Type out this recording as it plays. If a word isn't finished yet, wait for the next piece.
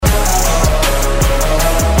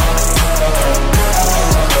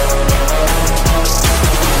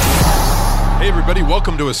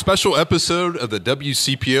Welcome to a special episode of the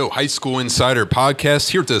WCPO High School Insider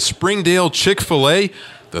Podcast here at the Springdale Chick-fil-A,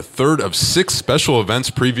 the third of 6 special events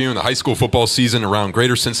previewing the high school football season around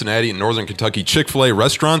Greater Cincinnati and Northern Kentucky Chick-fil-A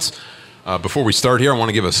restaurants. Before we start here, I want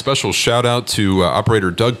to give a special shout out to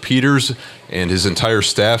operator Doug Peters and his entire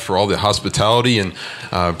staff for all the hospitality and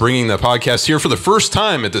bringing the podcast here for the first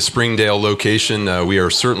time at the Springdale location. We are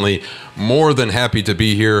certainly more than happy to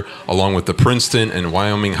be here along with the Princeton and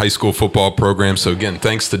Wyoming high school football program. So again,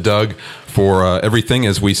 thanks to Doug for everything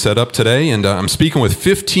as we set up today. And I'm speaking with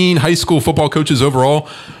 15 high school football coaches overall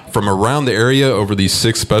from around the area over these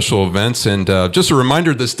 6 special events. And just a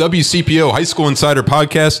reminder, this WCPO High School Insider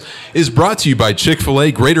Podcast is brought to you by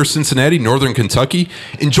Chick-fil-A, Greater Cincinnati, Northern Kentucky.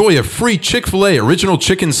 Enjoy a free Chick-fil-A original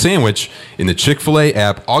chicken sandwich in the Chick-fil-A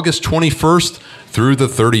app August 21st through the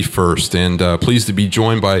 31st. And pleased to be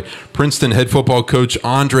joined by Princeton head football coach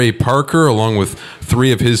Andre Parker, along with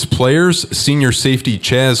 3 of his players, senior safety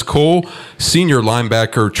Chaz Cole, senior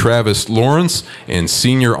linebacker Travis Lawrence, and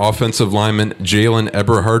senior offensive lineman Jalen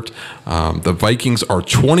Eberhardt. The Vikings are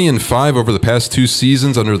 20-5 over the past 2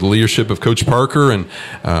 seasons under the leadership of Coach Parker, and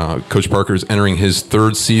Coach Parker is entering his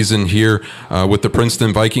 3rd season here with the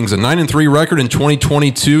Princeton Vikings, a 9-3 record in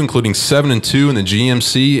 2022, including 7-2 in the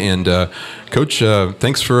GMC. And Coach,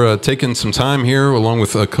 thanks for taking some time here along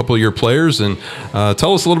with a couple of your players, and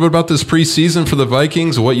tell us a little bit about this preseason for the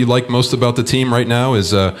Vikings, what you like most about the team right now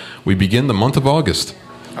as we begin the month of August.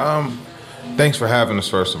 Thanks for having us,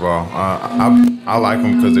 first of all. I like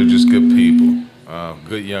them because they're just good people,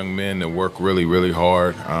 good young men that work really, really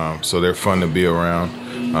hard, so they're fun to be around,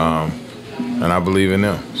 and I believe in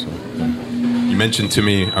them. So, yeah. You mentioned to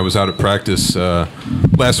me, I was out at practice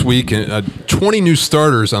last week, and 20 new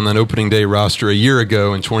starters on that opening day roster a year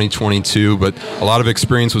ago in 2022, but a lot of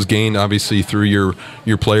experience was gained, obviously, through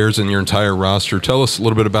your players and your entire roster. Tell us a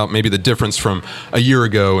little bit about maybe the difference from a year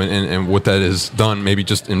ago and what that has done, maybe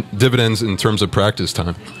just in dividends in terms of practice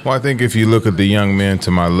time. Well, I think if you look at the young men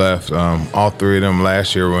to my left, all 3 of them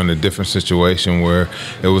last year were in a different situation where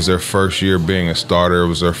it was their first year being a starter. It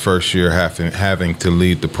was their first year having to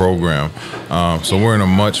lead the program. So we're in a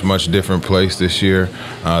much, much different place this year.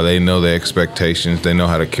 They know the expectations. They know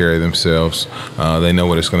how to carry themselves. They know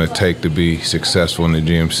what it's going to take to be successful in the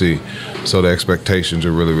GMC. So the expectations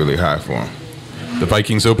are really, really high for them. The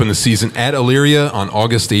Vikings open the season at Elyria on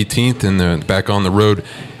August 18th, and they're back on the road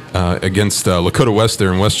against Lakota West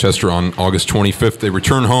there in Westchester on August 25th. They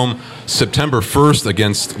return home September 1st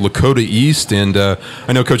against Lakota East. And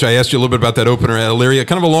I know, Coach, I asked you a little bit about that opener at Elyria.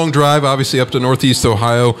 Kind of a long drive, obviously, up to Northeast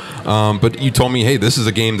Ohio. But you told me, hey, this is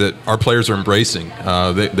a game that our players are embracing.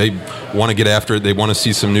 They want to get after it. They want to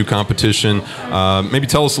see some new competition. Maybe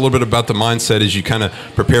tell us a little bit about the mindset as you kind of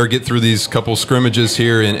prepare, get through these couple scrimmages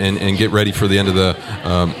here and get ready for the end of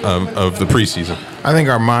the preseason. I think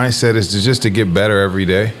our mindset is just to get better every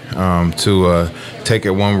day, to take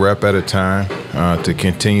it 1 rep at a time, to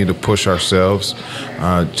continue to push ourselves,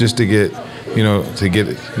 just to get,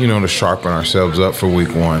 to sharpen ourselves up for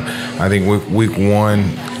week 1. I think week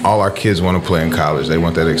 1, all our kids want to play in college. They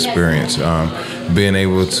want that experience. Being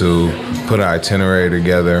able to put an itinerary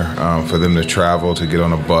together for them to travel, to get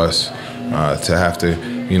on a bus, to have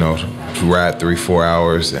to, ride 3-4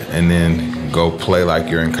 hours and then go play like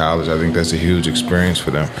you're in college. I think that's a huge experience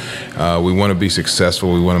for them. We want to be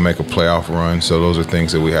successful. We want to make a playoff run. So those are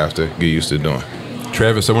things that we have to get used to doing.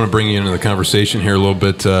 Travis, I want to bring you into the conversation here a little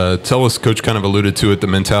bit. Tell us, Coach kind of alluded to it, the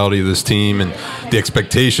mentality of this team and the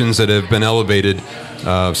expectations that have been elevated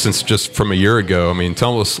since just from a year ago. I mean,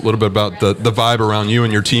 tell us a little bit about the vibe around you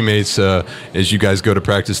and your teammates as you guys go to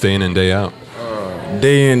practice day in and day out.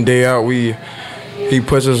 Day in, day out, he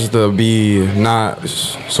pushes us to be not,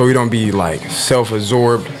 so we don't be like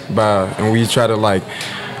self-absorbed and we try to like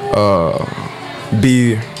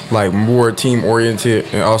be like more team-oriented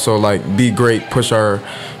and also like be great, push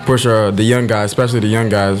the young guys, especially the young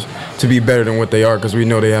guys, to be better than what they are because we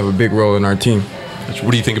know they have a big role in our team.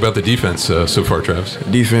 What do you think about the defense so far, Travis?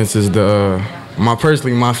 Defense is my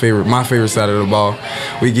favorite side of the ball.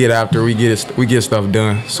 We get after, we get stuff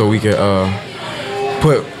done, so we can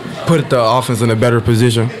put the offense in a better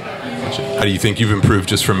position. How do you think you've improved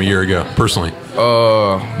just from a year ago, personally?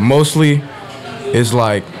 Mostly, it's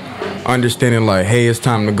like understanding like, hey, it's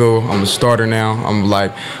time to go. I'm a starter now.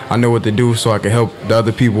 I know what to do, so I can help the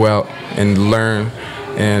other people out and learn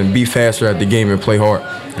and be faster at the game and play hard.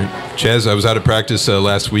 Chaz, I was out of practice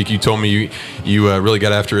last week. You told me you really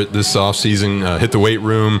got after it this offseason, hit the weight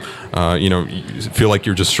room. You feel like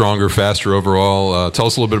you're just stronger, faster overall. Tell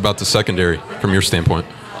us a little bit about the secondary from your standpoint.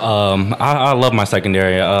 I love my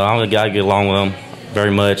secondary. I get along with them.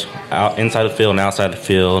 very much inside the field and outside the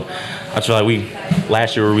field. I feel like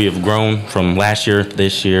last year we have grown from last year to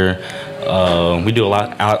this year. We do a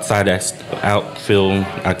lot outfield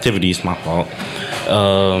activities. My fault.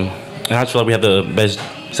 And I feel like we have the best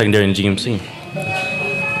secondary in GMC.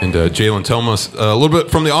 And Jalen, tell us a little bit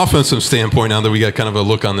from the offensive standpoint. Now that we got kind of a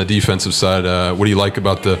look on the defensive side, what do you like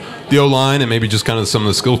about the O-line and maybe just kind of some of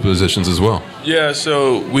the skill positions as well? Yeah,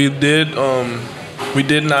 so we did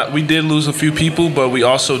lose a few people, but we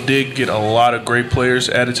also did get a lot of great players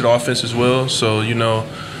added to the offense as well. So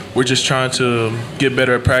we're just trying to get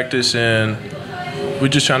better at practice, and we're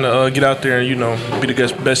just trying to get out there and be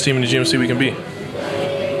the best team in the GMC we can be.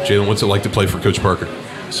 Jalen, what's it like to play for Coach Parker?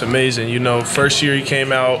 It's amazing. First year he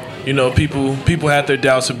came out, people had their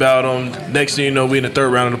doubts about him. Next thing you know, we in the third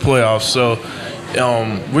round of the playoffs. So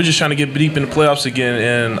we're just trying to get deep in the playoffs again,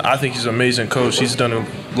 and I think he's an amazing coach. He's done a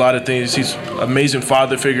lot of things. He's an amazing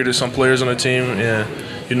father figure to some players on the team, and,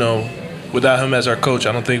 without him as our coach,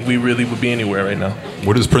 I don't think we really would be anywhere right now.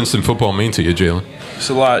 What does Princeton football mean to you, Jalen? It's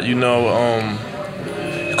a lot.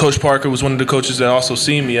 Coach Parker was one of the coaches that also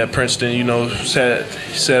seen me at Princeton, said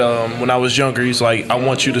when I was younger, he's like, I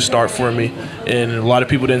want you to start for me. And a lot of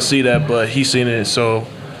people didn't see that, but he seen it. So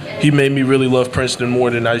he made me really love Princeton more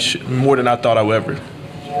than I thought I would ever.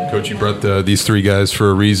 Coach, you brought these three guys for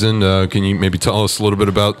a reason. Can you maybe tell us a little bit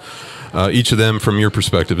about each of them from your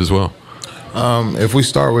perspective as well? If we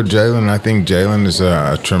start with Jalen, I think Jalen is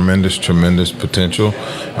a tremendous potential.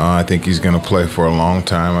 I think he's going to play for a long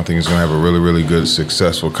time. I think he's going to have a really, really good,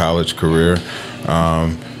 successful college career.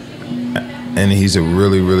 And he's a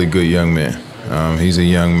really, really good young man. He's a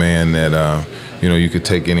young man that, you could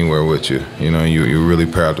take anywhere with you. You're really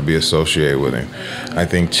proud to be associated with him. I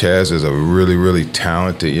think Chaz is a really, really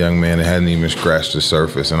talented young man that hadn't even scratched the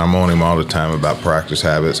surface. And I'm on him all the time about practice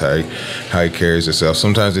habits, how he carries himself.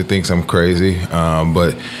 Sometimes he thinks I'm crazy,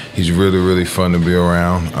 but he's really, really fun to be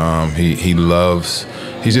around.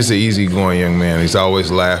 He's just an easygoing young man. He's always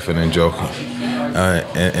laughing and joking.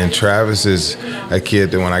 And Travis is a kid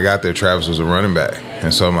that when I got there, Travis was a running back.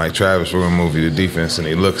 And so I'm like, Travis, we're going to move you to defense. And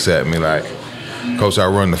he looks at me like, Coach, I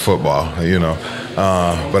run the football,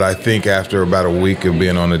 But I think after about a week of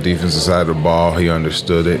being on the defensive side of the ball, he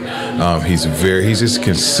understood it. He's just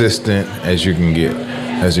consistent as you can get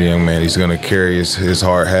as a young man. He's going to carry his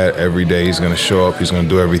hard hat every day. He's going to show up. He's going to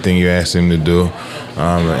do everything you ask him to do.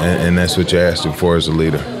 And that's what you asked him for as a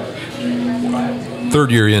leader. Third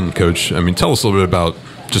year in, Coach, tell us a little bit about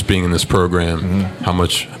just being in this program, how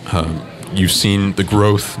much you've seen the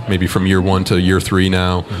growth maybe from year one to year three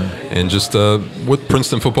now, and just what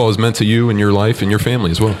Princeton football has meant to you and your life and your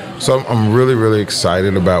family as well. So I'm really, really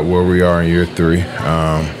excited about where we are in year three.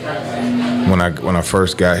 When I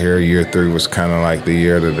first got here, year three was kind of like the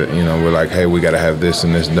year that we're like, hey, we got to have this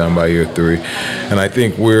and this done by year three, and I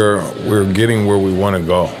think we're getting where we want to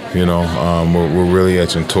go. We're really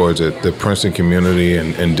etching towards it. The Princeton community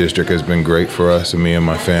and district has been great for us and me and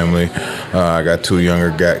my family. I got two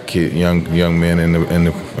young men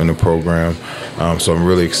in the program, so I'm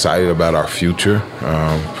really excited about our future.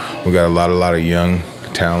 We got a lot of young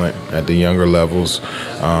talent at the younger levels.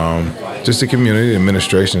 Just the community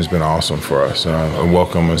administration has been awesome for us,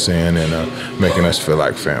 welcoming us in and making us feel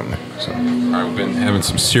like family. So. All right, we've been having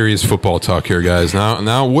some serious football talk here, guys. Now,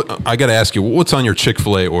 I got to ask you, what's on your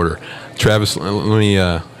Chick-fil-A order? Travis, let me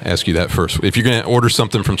ask you that first. If you're going to order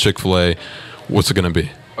something from Chick-fil-A, what's it going to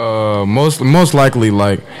be? Most likely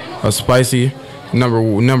like a spicy number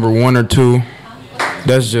 1 or 2.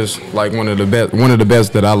 That's just like one of the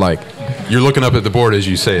best that I like. You're looking up at the board as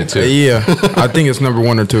you say it too. Yeah, I think it's number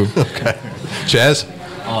 1 or 2. Okay. Chaz?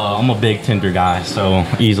 I'm a big tender guy, so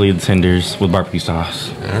easily the tenders with barbecue sauce.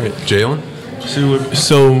 All right. Jalen?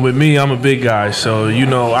 So with me, I'm a big guy, so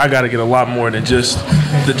I got to get a lot more than just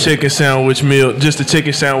the chicken sandwich meal, just the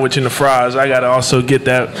chicken sandwich and the fries. I got to also get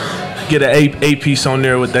an 8-piece on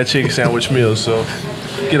there with that chicken sandwich meal. So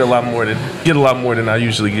get a lot more than I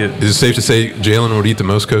usually get. Is it safe to say Jalen would eat the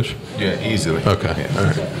most, Coach? Yeah, easily. Okay.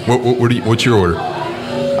 Yeah. All right. What's your order?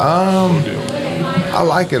 I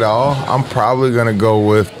like it all. I'm probably going to go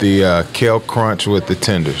with the kale crunch with the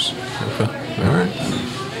tenders. Okay. All right.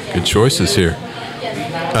 Good choices here.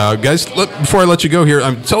 Guys, before I let you go here,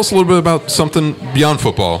 tell us a little bit about something beyond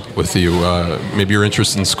football with you. Maybe your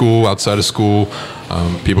interest in school, outside of school.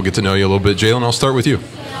 People get to know you a little bit. Jalen, I'll start with you.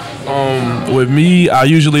 With me, I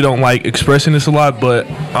usually don't like expressing this a lot, but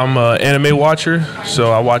I'm an anime watcher,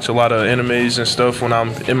 so I watch a lot of animes and stuff when I'm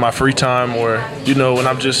in my free time, or when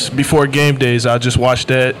I'm just before game days, I just watch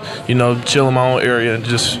that, chill in my own area and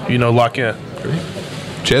just lock in. Great.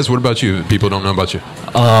 Chaz, what about you? People don't know about you.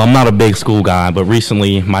 I'm not a big school guy, but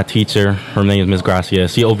recently my teacher, her name is Miss Gracia,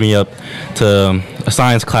 she opened me up to a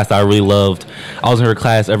science class that I really loved. I was in her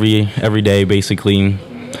class every day, basically.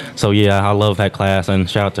 So, yeah, I love that class, and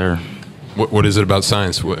shout out to her. What is it about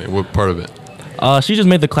science? What part of it? She just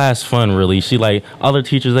made the class fun, really. She, like, other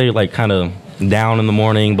teachers, they, like, kind of down in the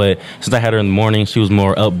morning, but since I had her in the morning, she was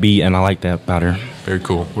more upbeat, and I like that about her. Very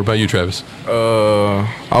cool. What about you, Travis?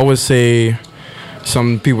 I would say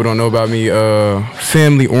some people don't know about me,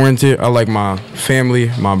 family oriented. I like my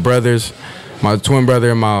family, my brothers, my twin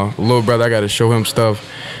brother and my little brother. I got to show him stuff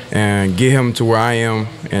and get him to where I am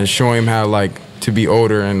and show him how, like, to be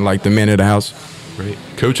older and, like, the man of the house. Great.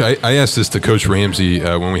 Coach, I asked this to Coach Ramsey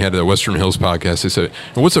when we had the Western Hills podcast. I said,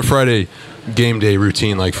 what's a Friday game day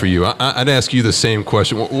routine like for you? I'd ask you the same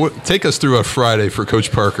question. Take us through a Friday for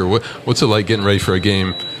Coach Parker. What's it like getting ready for a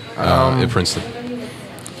game at Princeton?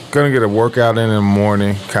 Gonna get a workout in the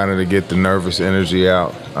morning, kind of to get the nervous energy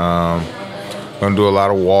out. Gonna do a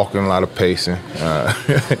lot of walking, a lot of pacing.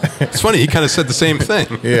 It's funny, he kind of said the same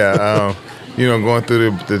thing. Yeah, going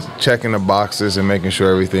through the checking the boxes and making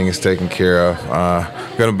sure everything is taken care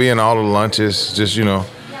of. Gonna be in all the lunches, just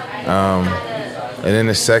and then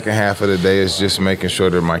the second half of the day is just making sure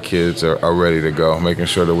that my kids are ready to go, making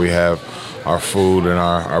sure that we have our food and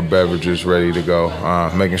our beverages ready to go,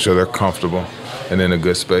 making sure they're comfortable and in a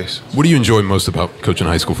good space. What do you enjoy most about coaching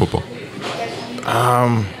high school football?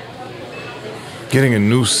 Getting a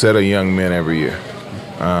new set of young men every year.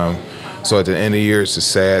 So at the end of the year, it's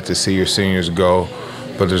sad to see your seniors go,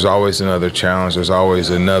 but there's always another challenge. There's always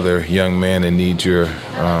another young man that needs your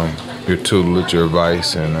tutelage, your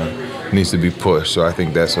advice, and needs to be pushed. So I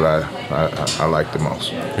think that's what I like the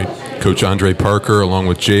most. Great. Coach Andre Parker, along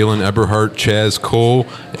with Jalen Eberhardt, Chaz Cole,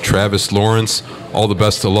 and Travis Lawrence, all the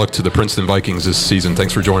best of luck to the Princeton Vikings this season.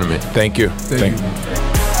 Thanks for joining me. Thank you. Thank you.